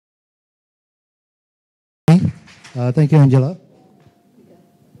Thank you, Angela.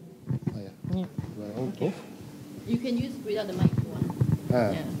 Oh, yeah. Okay. You can use without the mic if you want.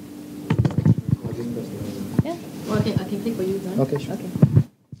 Yeah. Yeah. Well, I can click for you, John. Okay, sure.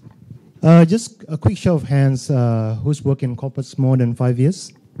 Okay. Just a quick show of hands. Who's worked in corporates more than 5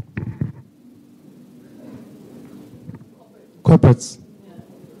 years? Corporates.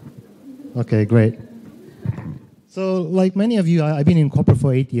 Okay, great. So, like many of you, I've been in corporate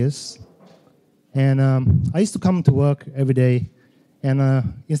for 8 years. And I used to come to work every day.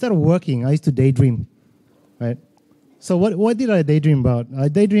 And instead of working, I used to daydream, right? So what did I daydream about? I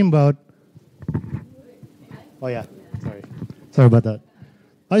daydream about... Oh, yeah. Sorry about that.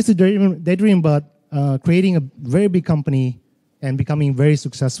 I used to daydream about creating a very big company and becoming very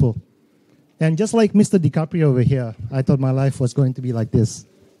successful. And just like Mr. DiCaprio over here, I thought my life was going to be like this,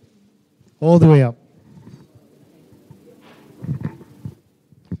 all the way up.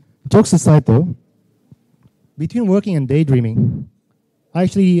 Jokes aside, though, between working and daydreaming, I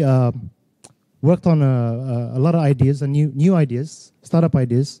actually worked on a lot of ideas and new ideas, startup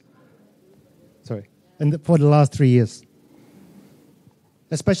ideas. And for the last 3 years.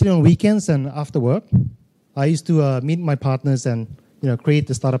 Especially on weekends and after work, I used to meet my partners and create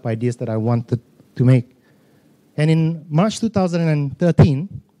the startup ideas that I wanted to make. And in March 2013,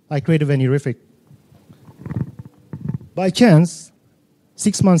 I created Venuerific. By chance,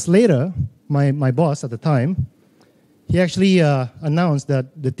 6 months later, my boss at the time, he actually announced that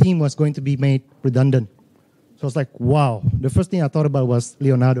the team was going to be made redundant. So I was like, wow. The first thing I thought about was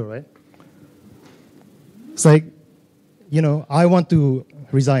Leonardo, right? It's like, I want to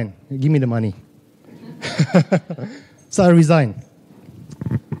resign. Give me the money. So I resigned.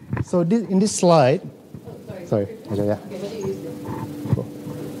 So in this slide... Oh, sorry. Okay, yeah. Okay, what do you use this? Cool.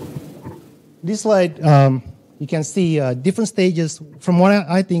 This slide, you can see different stages, from what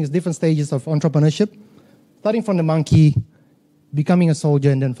I think is different stages of entrepreneurship, starting from the monkey, becoming a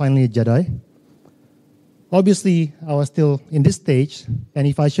soldier, and then finally a Jedi. Obviously, I was still in this stage, and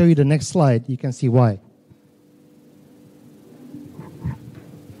if I show you the next slide, you can see why.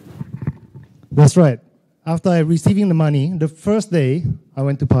 That's right. After receiving the money, the first day, I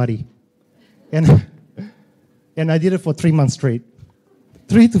went to party. And I did it for 3 months straight.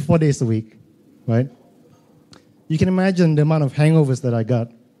 3 to 4 days a week, right? You can imagine the amount of hangovers that I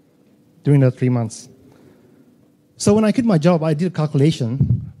got during that 3 months. So when I quit my job, I did a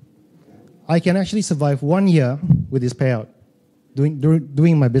calculation. I can actually survive 1 year with this payout,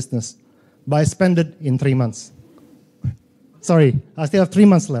 doing my business, but I spend it in 3 months. Sorry, I still have 3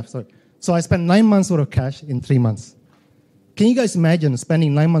 months left, sorry. So I spent 9 months worth of cash in 3 months. Can you guys imagine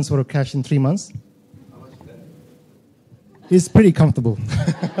spending 9 months worth of cash in 3 months? How much is that? It's pretty comfortable.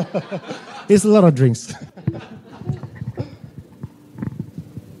 It's a lot of drinks.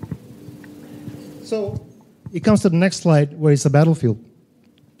 So it comes to the next slide where it's a battlefield.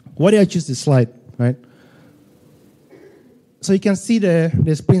 Why did I choose this slide, right? So you can see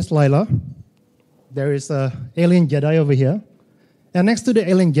there's Prince Lila. There is an alien Jedi over here. And next to the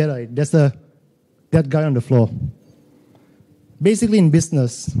alien Jedi, there's that guy on the floor. Basically, in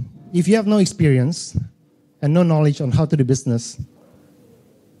business, if you have no experience and no knowledge on how to do business,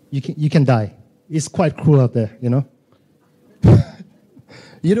 you can die. It's quite cruel out there, You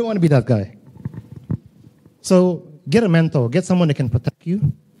don't want to be that guy. So get a mentor, get someone that can protect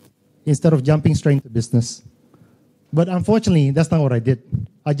you instead of jumping straight into business. But unfortunately, that's not what I did.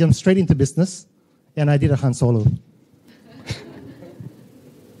 I jumped straight into business, and I did a Han Solo.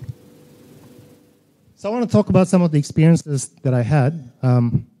 So I want to talk about some of the experiences that I had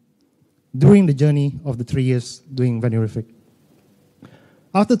during the journey of the 3 years doing Venuerific.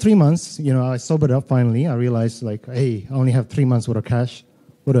 After 3 months, I sobered up finally. I realized, hey, I only have 3 months worth of cash.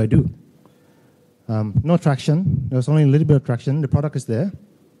 What do I do? No traction. There was only a little bit of traction. The product is there.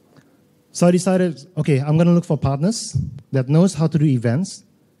 So I decided, okay, I'm going to look for partners that knows how to do events,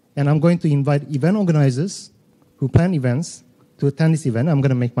 and I'm going to invite event organizers who plan events to attend this event. I'm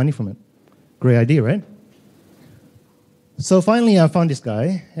going to make money from it. Great idea, right? So finally, I found this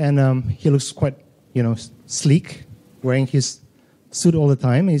guy, and he looks quite, sleek, wearing his suit all the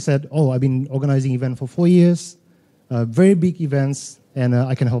time. And he said, oh, I've been organizing events for 4 years, very big events, and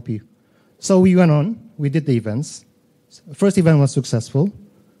I can help you. So we went on, we did the events. First event was successful,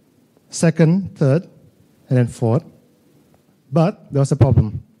 second, third, and then fourth. But there was a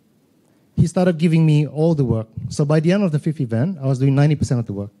problem. He started giving me all the work. So by the end of the fifth event, I was doing 90% of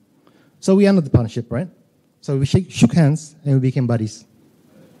the work. So we ended the partnership, right? So we shook hands and we became buddies.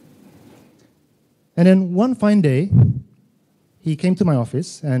 And then one fine day, he came to my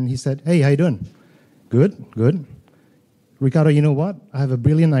office and he said, hey, how you doing? Good, good. Ricardo, you know what? I have a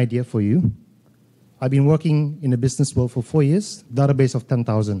brilliant idea for you. I've been working in the business world for 4 years, database of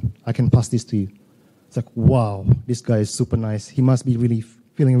 10,000. I can pass this to you. It's like, wow, this guy is super nice. He must be really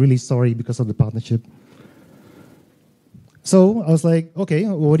feeling really sorry because of the partnership. So I was like, okay,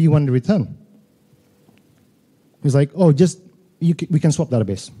 well, what do you want in return? He's like, oh, we can swap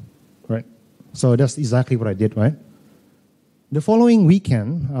database, right? So that's exactly what I did, right? The following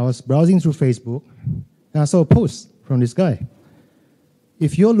weekend, I was browsing through Facebook, and I saw a post from this guy.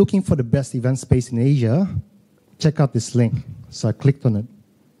 If you're looking for the best event space in Asia, check out this link. So I clicked on it,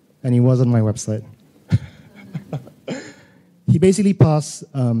 and it was on my website. He basically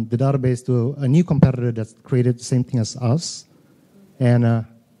passed the database to a new competitor that's created the same thing as us, and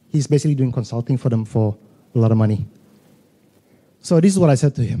he's basically doing consulting for them for a lot of money. So this is what I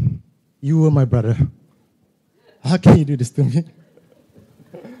said to him. You were my brother. How can you do this to me?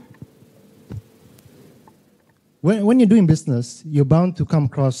 When you're doing business, you're bound to come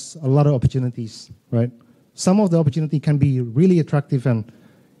across a lot of opportunities, right? Some of the opportunity can be really attractive and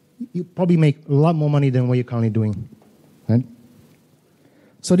you probably make a lot more money than what you're currently doing, right?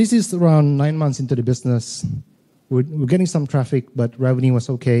 So this is around 9 months into the business. We're getting some traffic, but revenue was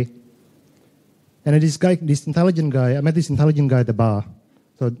okay. And this intelligent guy, I met this intelligent guy at the bar.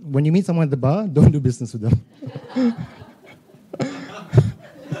 So when you meet someone at the bar, don't do business with them.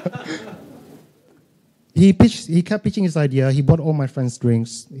 He kept pitching his idea. He bought all my friends'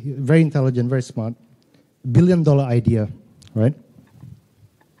 drinks. Very intelligent, very smart. $1 billion idea, right?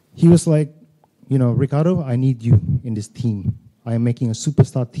 He was like, Ricardo, I need you in this team. I am making a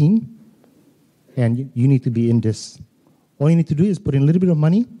superstar team, and you need to be in this. All you need to do is put in a little bit of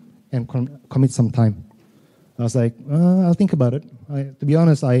money and commit some time. I was like, I'll think about it. To be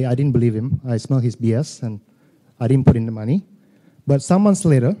honest, I didn't believe him. I smelled his BS, and I didn't put in the money. But some months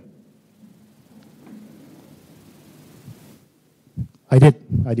later, I did.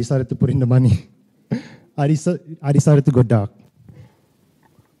 I decided to put in the money. I decided to go dark.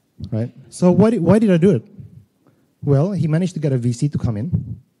 Right? So why did I do it? Well, he managed to get a VC to come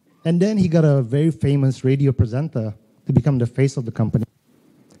in. And then he got a very famous radio presenter to become the face of the company.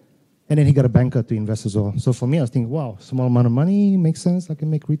 And then he got a banker to invest as well. So for me, I was thinking, wow, small amount of money, makes sense. I can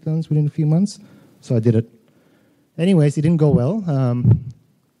make returns within a few months. So I did it. Anyways, it didn't go well.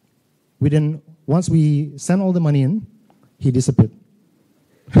 Once we sent all the money in, he disappeared.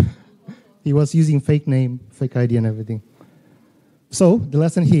 He was using fake name, fake ID and everything. So the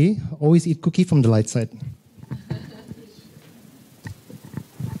lesson here, always eat cookie from the light side.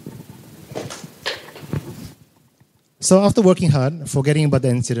 So after working hard, forgetting about the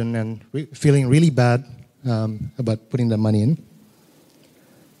incident and feeling really bad about putting the money in,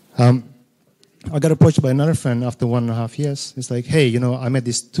 I got approached by another friend after 1.5 years. It's like, hey, I met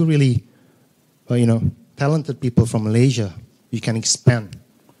these two really, talented people from Malaysia. You can expand.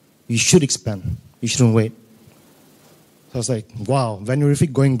 You should expand. You shouldn't wait. So I was like, wow,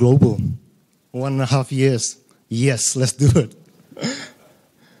 Venuerific going global. 1.5 years. Yes, let's do it.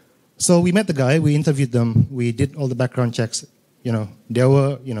 So we met the guy, we interviewed them, we did all the background checks. They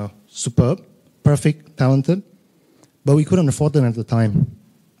were, superb, perfect, talented, but we couldn't afford them at the time.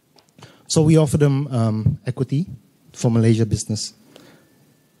 So we offered them equity for Malaysia business.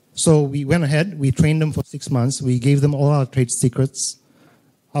 So we went ahead, we trained them for 6 months, we gave them all our trade secrets,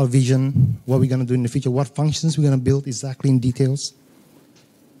 our vision, what we're going to do in the future, what functions we're going to build exactly in details.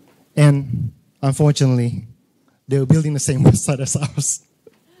 And unfortunately, they were building the same website as ours.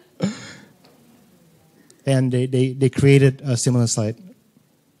 And they created a similar site.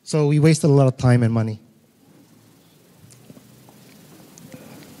 So we wasted a lot of time and money.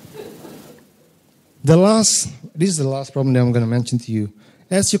 This is the last problem that I'm going to mention to you.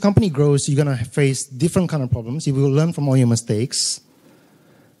 As your company grows, you're going to face different kind of problems. You will learn from all your mistakes.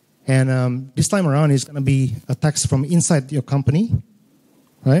 And this time around, it's going to be attacks from inside your company,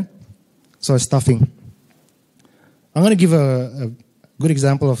 right? So stuffing. I'm going to give a good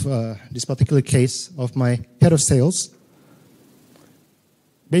example of this particular case of my head of sales.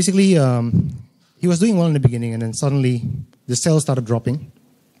 Basically, he was doing well in the beginning, and then suddenly the sales started dropping,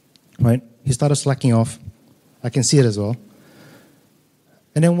 right? He started slacking off. I can see it as well.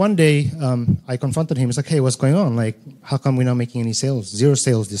 And then one day, I confronted him. It's like, hey, what's going on? Like, how come we're not making any sales? 0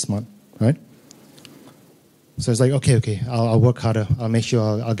 sales this month, right? So it's like, okay, I'll work harder. I'll make sure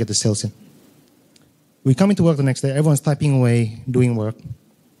I'll get the sales in. We come into work the next day. Everyone's typing away, doing work.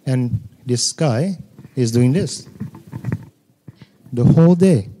 And this guy is doing this the whole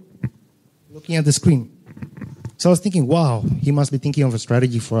day, looking at the screen. So I was thinking, wow, he must be thinking of a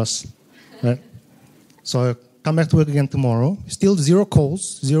strategy for us, right? So I come back to work again tomorrow. Still 0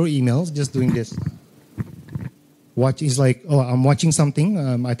 calls, 0 emails, just doing this. He's like, oh, I'm watching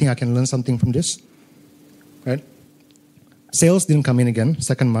something. I think I can learn something from this. right? Sales didn't come in again,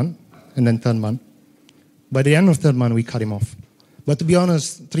 second month, and then third month. By the end of third month, we cut him off. But to be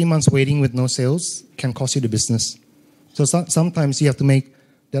honest, 3 months waiting with no sales can cost you the business. So sometimes you have to make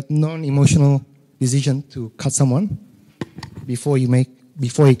that non-emotional decision to cut someone before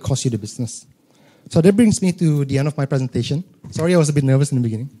it costs you the business. So that brings me to the end of my presentation. Sorry, I was a bit nervous in the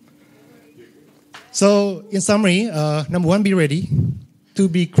beginning. So in summary, number one, be ready to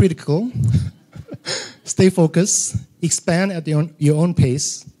be critical, stay focused, expand at your own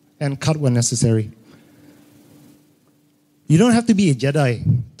pace, and cut when necessary. You don't have to be a Jedi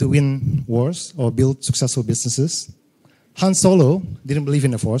to win wars or build successful businesses. Han Solo didn't believe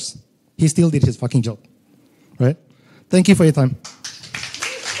in the Force. He still did his fucking job, right? Thank you for your time.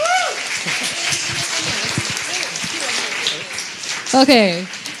 Okay,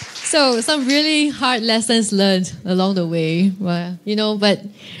 so some really hard lessons learned along the way, well, but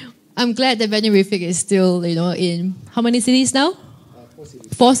I'm glad that Venuerific is still, in how many cities now?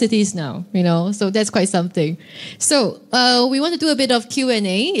 4 cities now, so that's quite something. So we want to do a bit of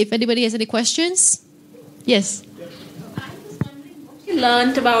Q&A. If anybody has any questions. Yes. I was wondering what you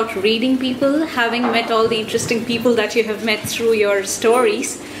learned about reading people, having met all the interesting people that you have met through your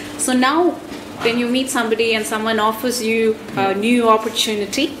stories. So now, when you meet somebody and someone offers you a new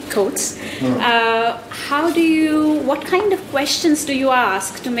opportunity, quotes, what kind of questions do you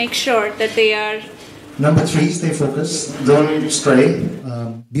ask to make sure that they are... Number 3, stay focused. Don't stray.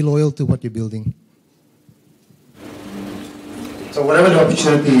 Be loyal to what you're building. So whatever the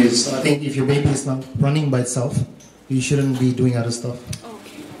opportunity is, I think if your baby is not running by itself, you shouldn't be doing other stuff.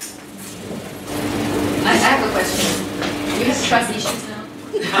 Okay. I have a question. You have trust issues now?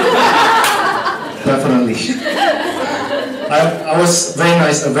 Definitely. I was a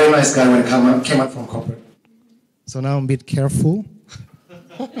very nice guy when I came out from corporate. So now I'm a bit careful.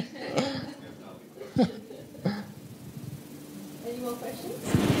 Any more questions?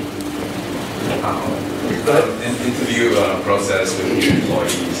 Interview process with new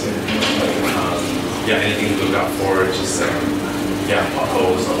employees. Anything to look out for, just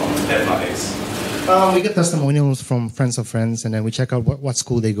potholes or deadlines. We get testimonials from friends of friends, and then we check out what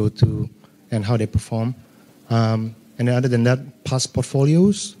school they go to and how they perform. And then other than that, past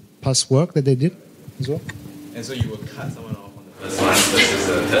portfolios, past work that they did as well. And so you will cut someone off on the first line versus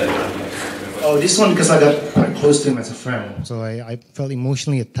the third line? Oh, this one because I got quite close to him as a friend. So I felt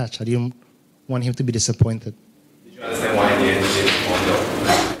emotionally attached. I didn't want him to be disappointed. Did you understand why in the end you didn't want to?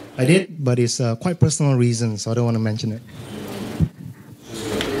 I did, but it's quite personal reasons, so I don't want to mention it.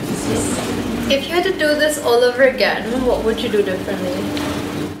 If you had to do this all over again, what would you do differently?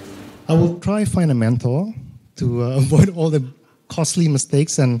 I will try find a mentor to avoid all the costly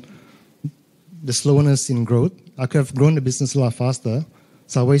mistakes and the slowness in growth. I could have grown the business a lot faster,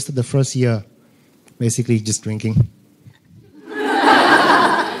 so I wasted the first year basically just drinking.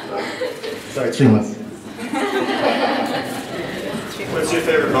 Sorry, 3 months. What's your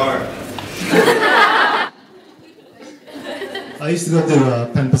favorite bar? I used to go to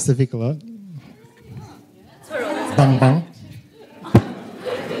Pan Pacific a lot. Bang Bang.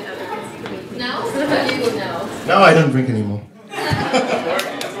 Now? Where do you go now? Now I don't drink anymore.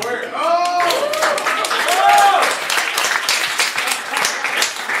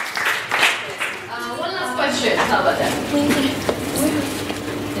 One last question. How about that?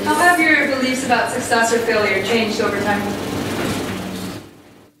 How have your beliefs about success or failure changed over time?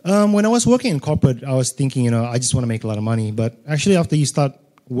 When I was working in corporate, I was thinking, I just want to make a lot of money. But actually, after you start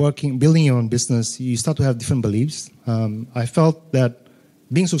building your own business, you start to have different beliefs. I felt that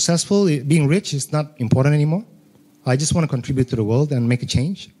being successful, being rich is not important anymore. I just want to contribute to the world and make a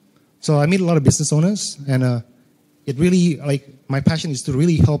change. So I meet a lot of business owners, and it really, my passion is to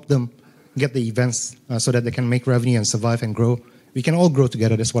really help them get the events so that they can make revenue and survive and grow. We can all grow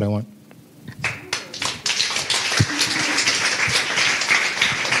together. That's what I want.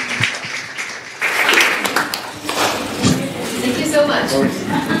 Thank you so much.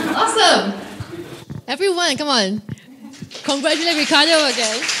 Awesome. Everyone, come on. Congratulate Ricardo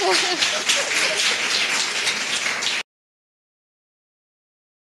again.